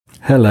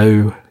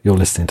Hello, you're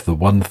listening to the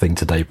One Thing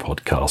Today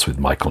podcast with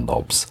Michael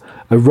Nobbs,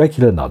 a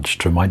regular nudge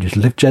to remind you to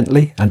live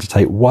gently and to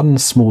take one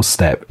small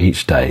step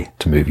each day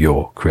to move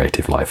your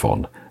creative life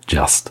on,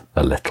 just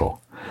a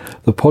little.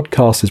 The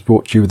podcast is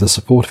brought to you with the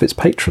support of its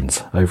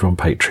patrons over on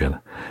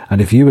Patreon,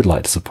 and if you would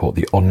like to support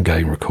the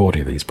ongoing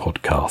recording of these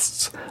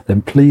podcasts,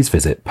 then please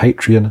visit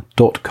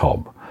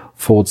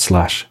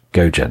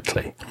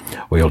patreon.com/GoGently,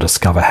 where you'll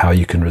discover how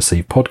you can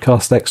receive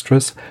podcast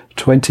extras,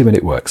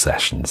 20-minute work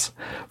sessions,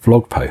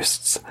 vlog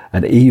posts,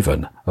 and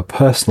even a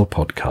personal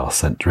podcast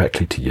sent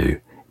directly to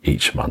you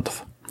each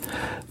month.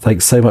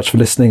 Thanks so much for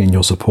listening, and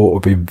your support will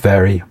be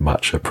very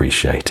much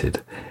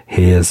appreciated.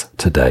 Here's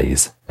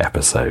today's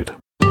episode.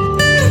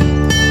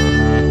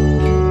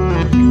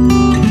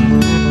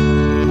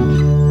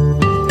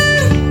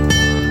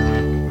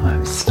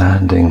 I'm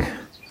standing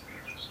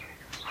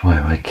by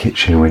my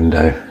kitchen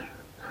window,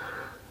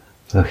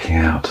 looking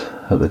out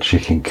at the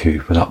chicken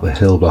coop, and up the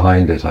hill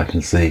behind it I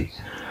can see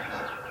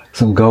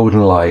some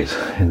golden light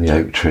in the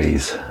oak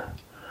trees.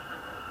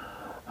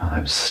 And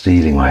I'm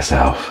steeling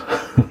myself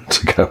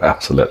to go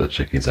out and let the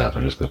chickens out.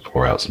 I'm just going to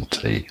pour out some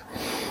tea.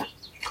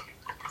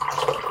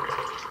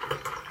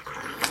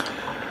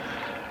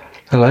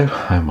 Hello,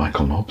 I'm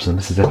Michael Nobbs, and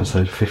this is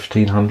episode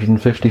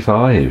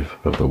 1555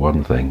 of the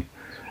One Thing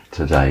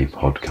Today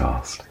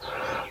podcast.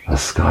 The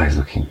sky's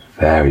looking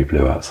very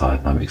blue outside,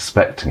 and I'm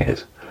expecting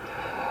it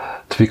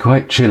to be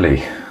quite chilly.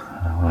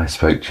 When I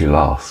spoke to you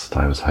last,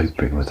 I was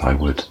hoping that I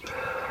would,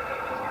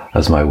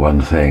 as my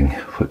one thing,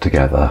 put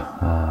together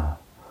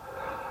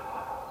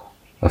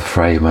a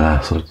frame and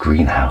a sort of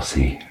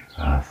greenhousey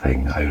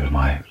thing over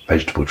my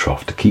vegetable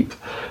trough to keep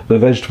the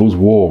vegetables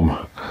warm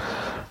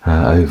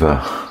over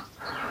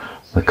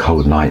the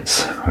cold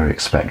nights we're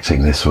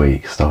expecting this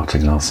week,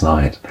 starting last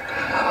night.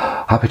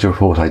 Happy to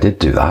report I did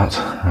do that.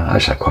 I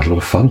actually had quite a lot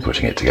of fun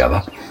putting it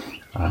together.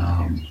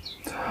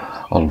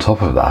 On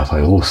top of that, I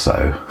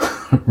also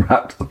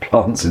wrapped the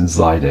plants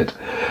inside it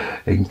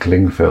in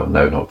cling film.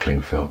 No, not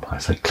cling film. I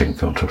said cling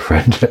film to a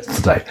friend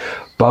yesterday.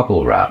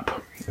 Bubble wrap,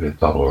 with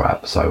bubble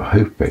wrap. So I'm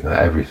hoping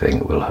that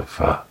everything will have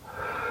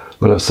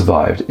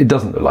survived. It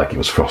doesn't look like it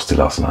was frosty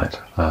last night.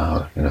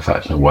 In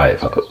fact, in a way,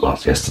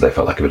 yesterday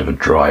felt like a bit of a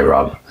dry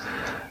run.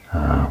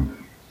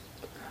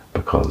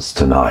 Because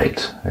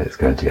tonight it's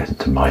going to get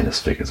into minus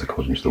figures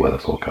according to the weather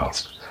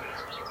forecast.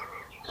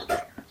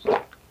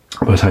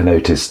 But I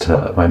noticed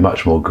my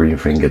much more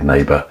green-fingered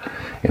neighbour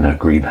in her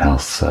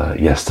greenhouse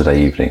yesterday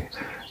evening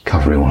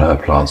covering all her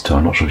plants too.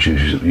 I'm not sure if she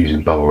was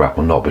using bubble wrap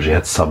or not, but she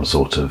had some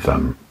sort of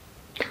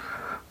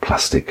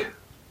plastic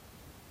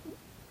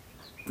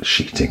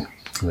sheeting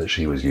that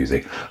she was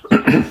using.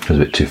 It was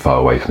a bit too far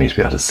away for me to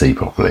be able to see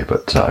properly,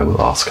 but I will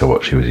ask her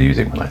what she was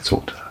using when I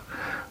talk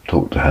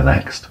to her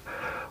next.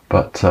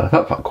 But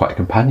that felt quite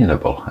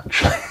companionable,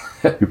 actually.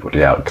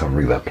 Everybody out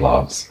covering their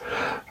plants.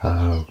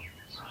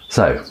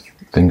 So,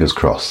 fingers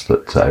crossed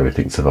that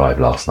everything survived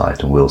last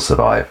night and will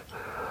survive.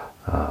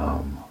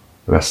 The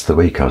rest of the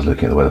week, I was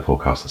looking at the weather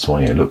forecast this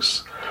morning. It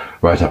looks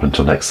right up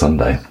until next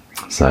Sunday.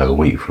 So a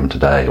week from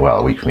today, well,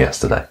 a week from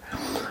yesterday.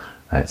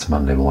 It's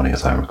Monday morning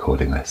as I'm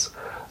recording this.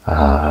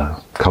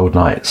 Cold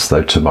nights,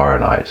 though tomorrow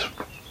night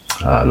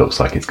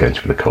looks like it's going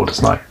to be the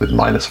coldest night with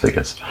minus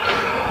figures.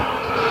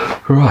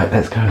 Right,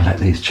 let's go and let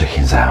these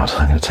chickens out.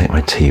 I'm going to take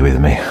my tea with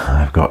me.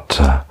 I've got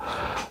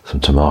some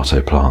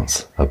tomato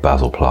plants, a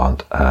basil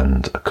plant,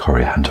 and a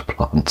coriander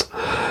plant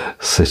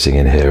sitting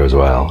in here as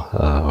well.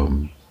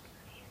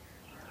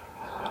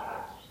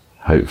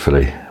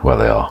 Hopefully, well,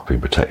 they are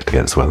being protected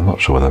against the weather. I'm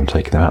not sure whether I'm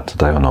taking them out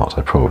today or not.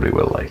 I probably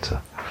will later.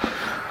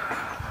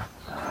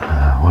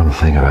 One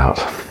thing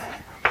about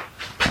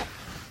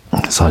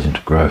deciding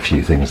to grow a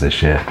few things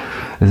this year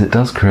is it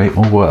does create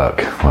more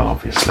work. Well,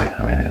 obviously,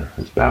 I mean,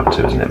 it's bound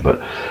to, isn't it?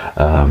 But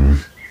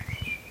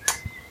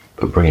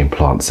bringing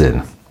plants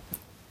in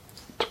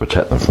to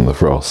protect them from the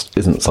frost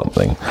isn't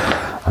something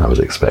I was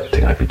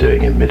expecting I'd be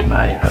doing in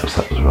mid-May. That was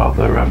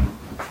rather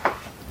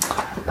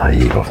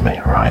naive of me.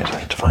 Right, I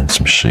need to find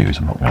some shoes.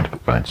 I'm not going to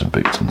put boots and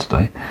boots on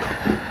today.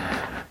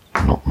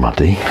 Not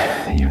muddy,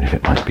 even if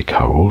it might be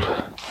cold.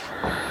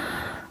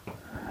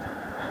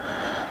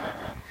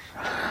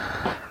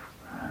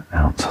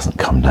 Ounce hasn't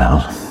come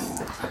down.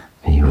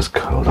 He was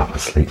curled up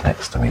asleep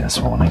next to me this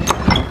morning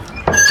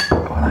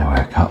when I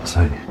woke up,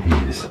 so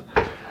he's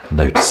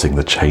noticing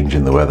the change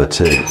in the weather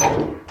too.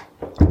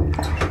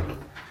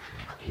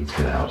 He's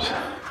been out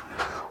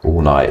all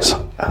night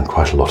and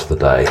quite a lot of the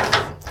day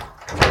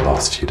for the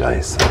last few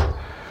days. So.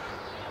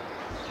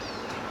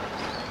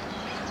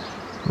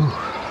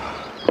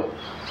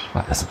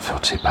 That doesn't feel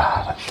too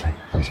bad, actually.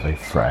 It's very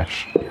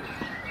fresh.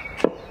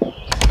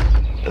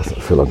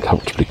 Doesn't feel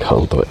uncomfortably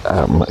cold, though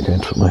I am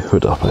going to put my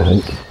hood up, I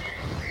think.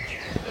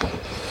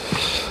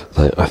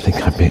 Though I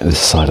think I'm being, at this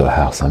side of the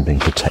house, I'm being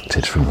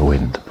protected from the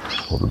wind,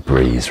 or the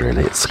breeze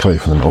really. It's coming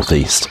from the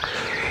northeast,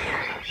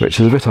 which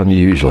is a bit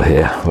unusual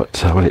here, but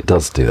when it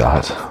does do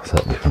that,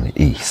 certainly from the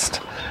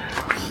east,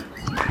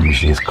 it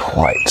usually is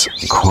quite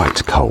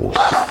cold.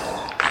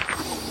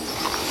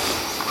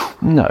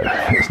 No,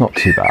 it's not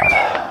too bad.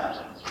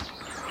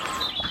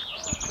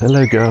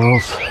 Hello,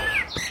 girls.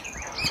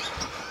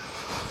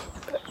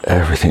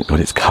 Everything got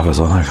its covers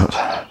on. I've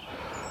got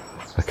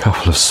a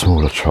couple of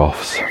smaller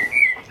troughs.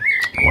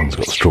 One's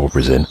got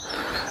strawberries in,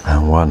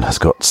 and one has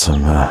got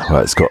some,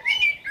 it's got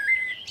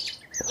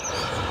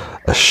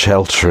a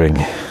sheltering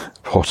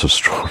pot of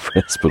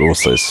strawberries, but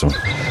also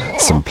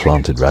some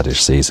planted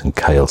radish seeds and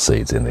kale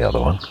seeds in the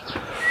other one.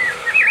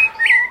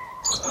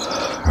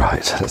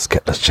 Right, let's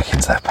get those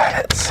chickens their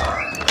pellets.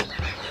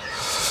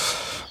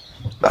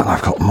 And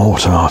I've got more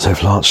tomato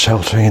plants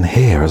sheltering in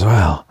here as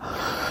well.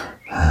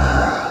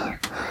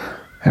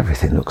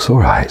 Everything looks all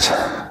right.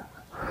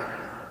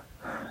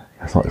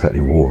 It's not exactly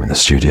warm in the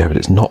studio, but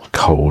it's not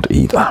cold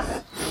either.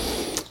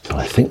 So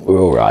I think we're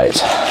all right.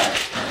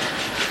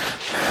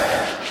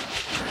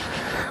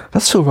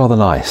 That's still rather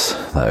nice,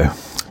 though,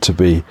 to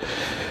be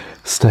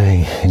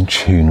staying in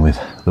tune with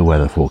the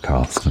weather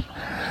forecast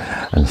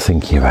and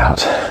thinking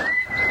about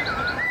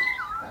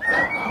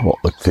what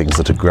the things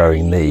that are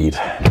growing need.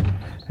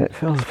 It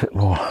feels a bit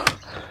more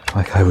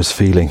like I was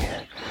feeling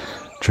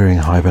during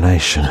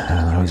hibernation,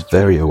 and I was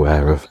very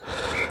aware of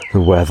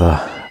the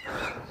weather,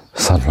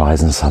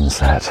 sunrise and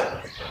sunset,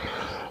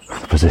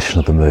 the position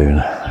of the moon.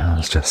 I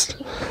was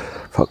just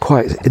felt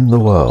quite in the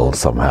world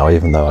somehow,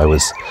 even though I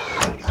was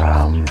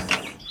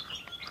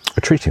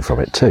retreating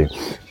from it too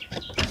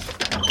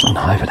and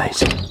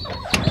hibernating.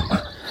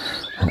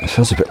 And it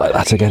feels a bit like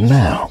that again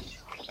now.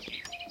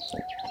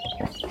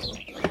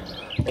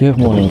 Good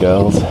morning,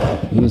 girls.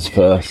 Who's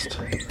first?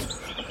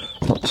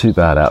 Not too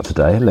bad out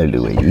today. Hello,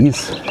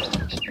 Louise.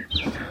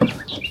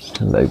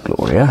 Hello,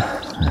 Gloria.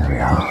 There we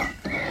are.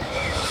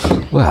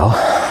 Well,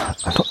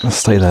 I'm not going to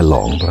stay there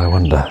long, but I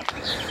wonder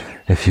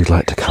if you'd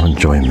like to come and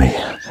join me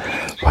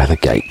by the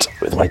gate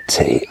with my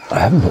tea. I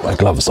haven't put my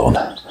gloves on.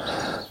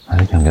 I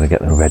think I'm going to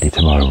get them ready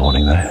tomorrow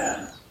morning,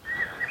 though.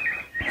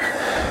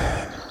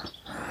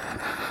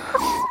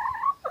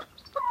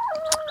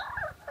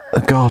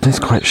 The garden is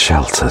quite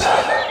sheltered.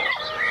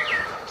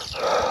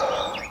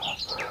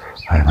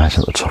 I imagine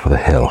at the top of the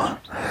hill,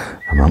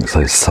 amongst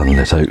those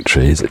sunlit oak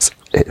trees, it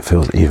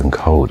feels even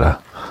colder.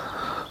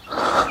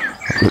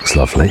 It looks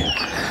lovely.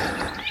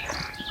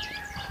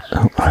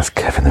 Oh, there's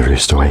Kevin the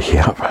rooster waking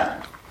up.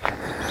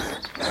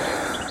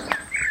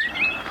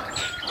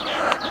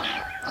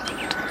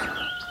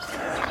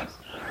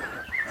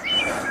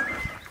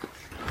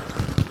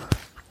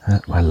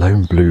 My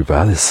lone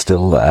bluebell is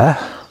still there.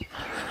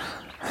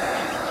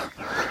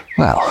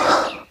 Well,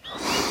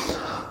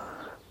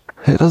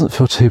 it doesn't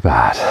feel too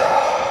bad.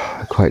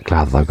 I'm quite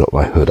glad that I've got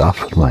my hood up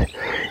and my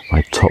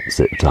top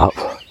zipped up.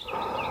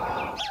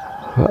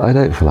 But I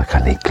don't feel like I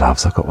need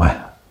gloves. I've got my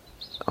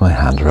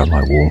hand around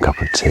my warm cup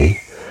of tea.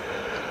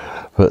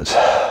 But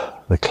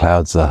the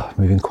clouds are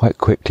moving quite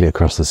quickly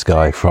across the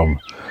sky from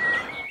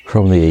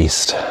the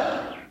east,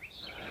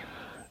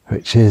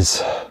 which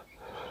does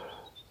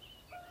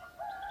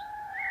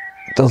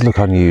look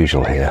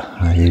unusual here.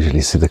 I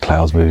usually see the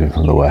clouds moving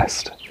from the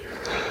west.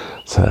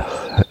 So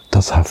it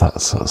does have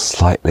that sort of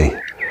slightly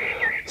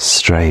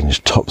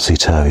strange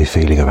topsy-turvy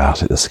feeling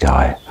about it, the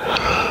sky.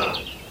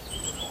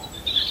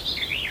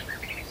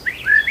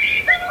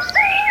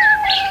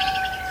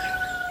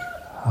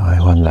 I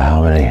wonder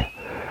how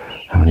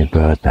many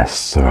bird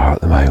nests there are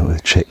at the moment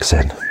with chicks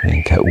in,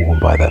 being kept warm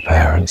by their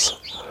parents.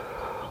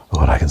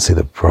 Oh, and I can see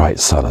the bright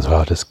sun as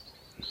well,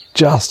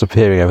 just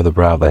appearing over the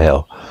brow of the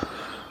hill,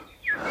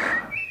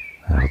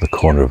 out of the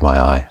corner of my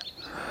eye.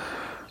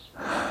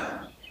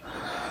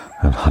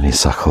 And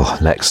honeysuckle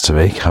next to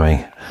me,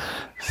 coming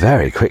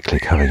very quickly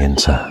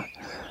into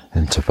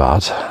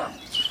bud.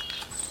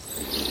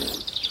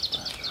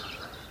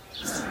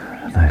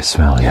 No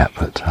smell yet,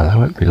 but that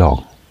won't be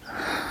long.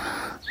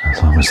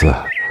 As long as the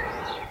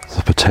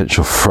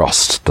potential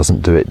frost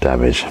doesn't do it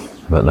damage,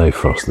 but no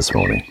frost this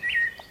morning.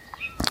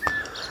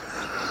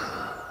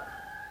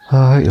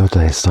 I hope your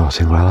day is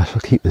starting well. I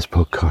shall keep this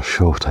podcast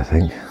short, I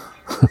think.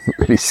 I haven't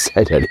really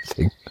said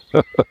anything.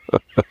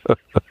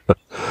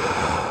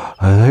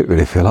 I don't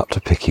really feel up to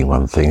picking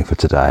one thing for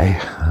today.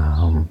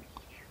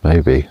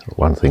 Maybe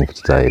one thing for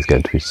today is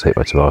going to be to take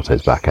my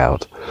tomatoes back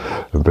out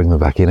and bring them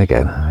back in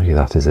again. Maybe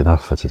that is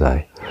enough for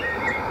today.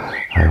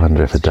 I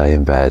wonder if a day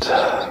in bed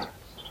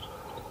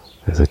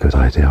is a good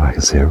idea. I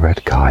can see a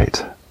red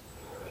kite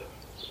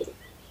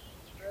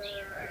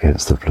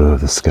against the blue of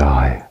the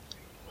sky.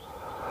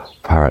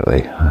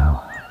 Apparently,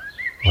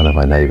 one of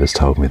my neighbours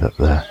told me that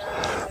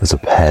there's a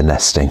pair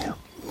nesting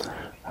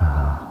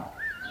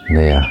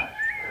near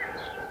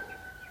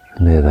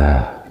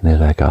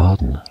their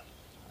garden.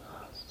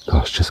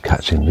 Gosh, just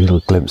catching little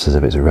glimpses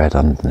of its red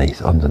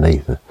underneath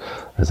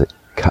as it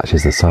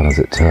catches the sun as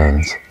it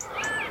turns.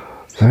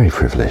 Very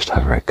privileged to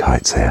have red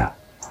kites here.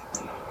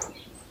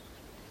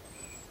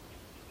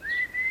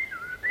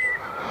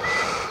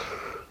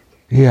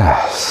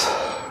 Yes,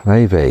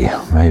 maybe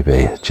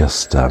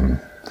just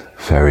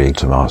ferrying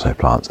tomato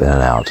plants in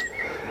and out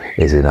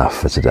is enough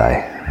for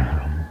today.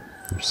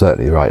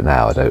 Certainly right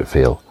now I don't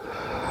feel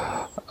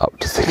up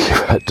to thinking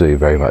about doing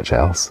very much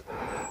else.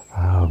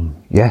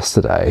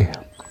 Yesterday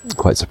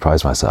quite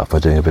surprised myself by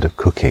doing a bit of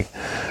cooking.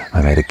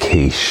 I made a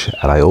quiche,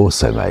 and I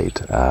also made,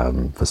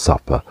 for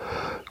supper,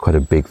 quite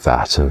a big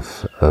vat of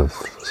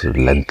sort of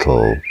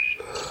lentil,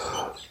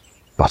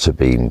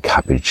 butterbean,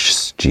 cabbage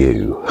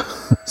stew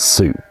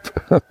soup.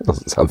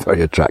 Doesn't sound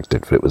very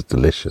attractive, but it was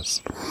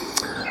delicious.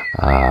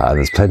 And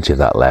there's plenty of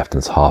that left,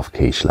 and there's half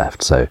quiche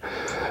left, so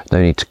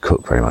no need to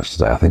cook very much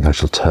today. I think I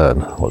shall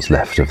turn what's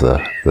left of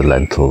the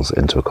lentils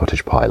into a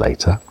cottage pie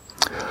later.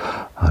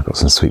 I've got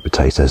some sweet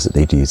potatoes that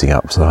need using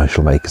up, so I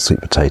shall make a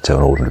sweet potato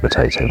and ordinary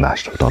potato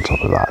mash to put on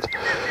top of that.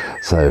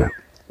 So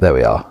there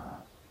we are.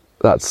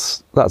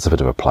 That's a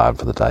bit of a plan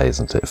for the day,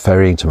 isn't it?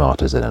 Ferrying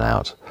tomatoes in and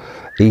out,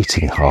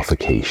 eating half a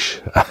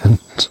quiche, and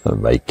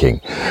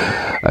making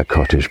a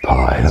cottage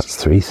pie. That's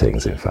 3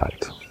 things, in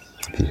fact.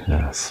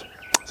 Yes.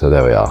 So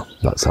there we are.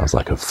 That sounds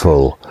like a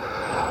full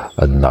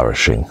and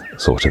nourishing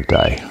sort of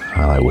day.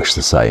 And I wish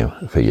the same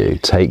for you.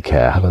 Take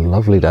care. Have a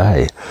lovely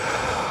day.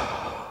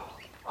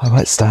 I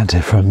might stand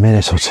here for a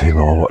minute or 2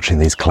 more watching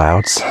these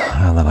clouds,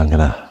 and then I'm going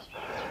to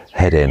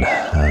head in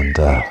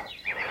and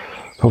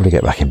probably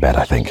get back in bed,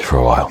 I think, for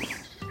a while.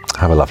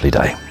 Have a lovely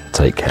day.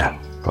 Take care.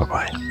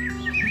 Bye-bye.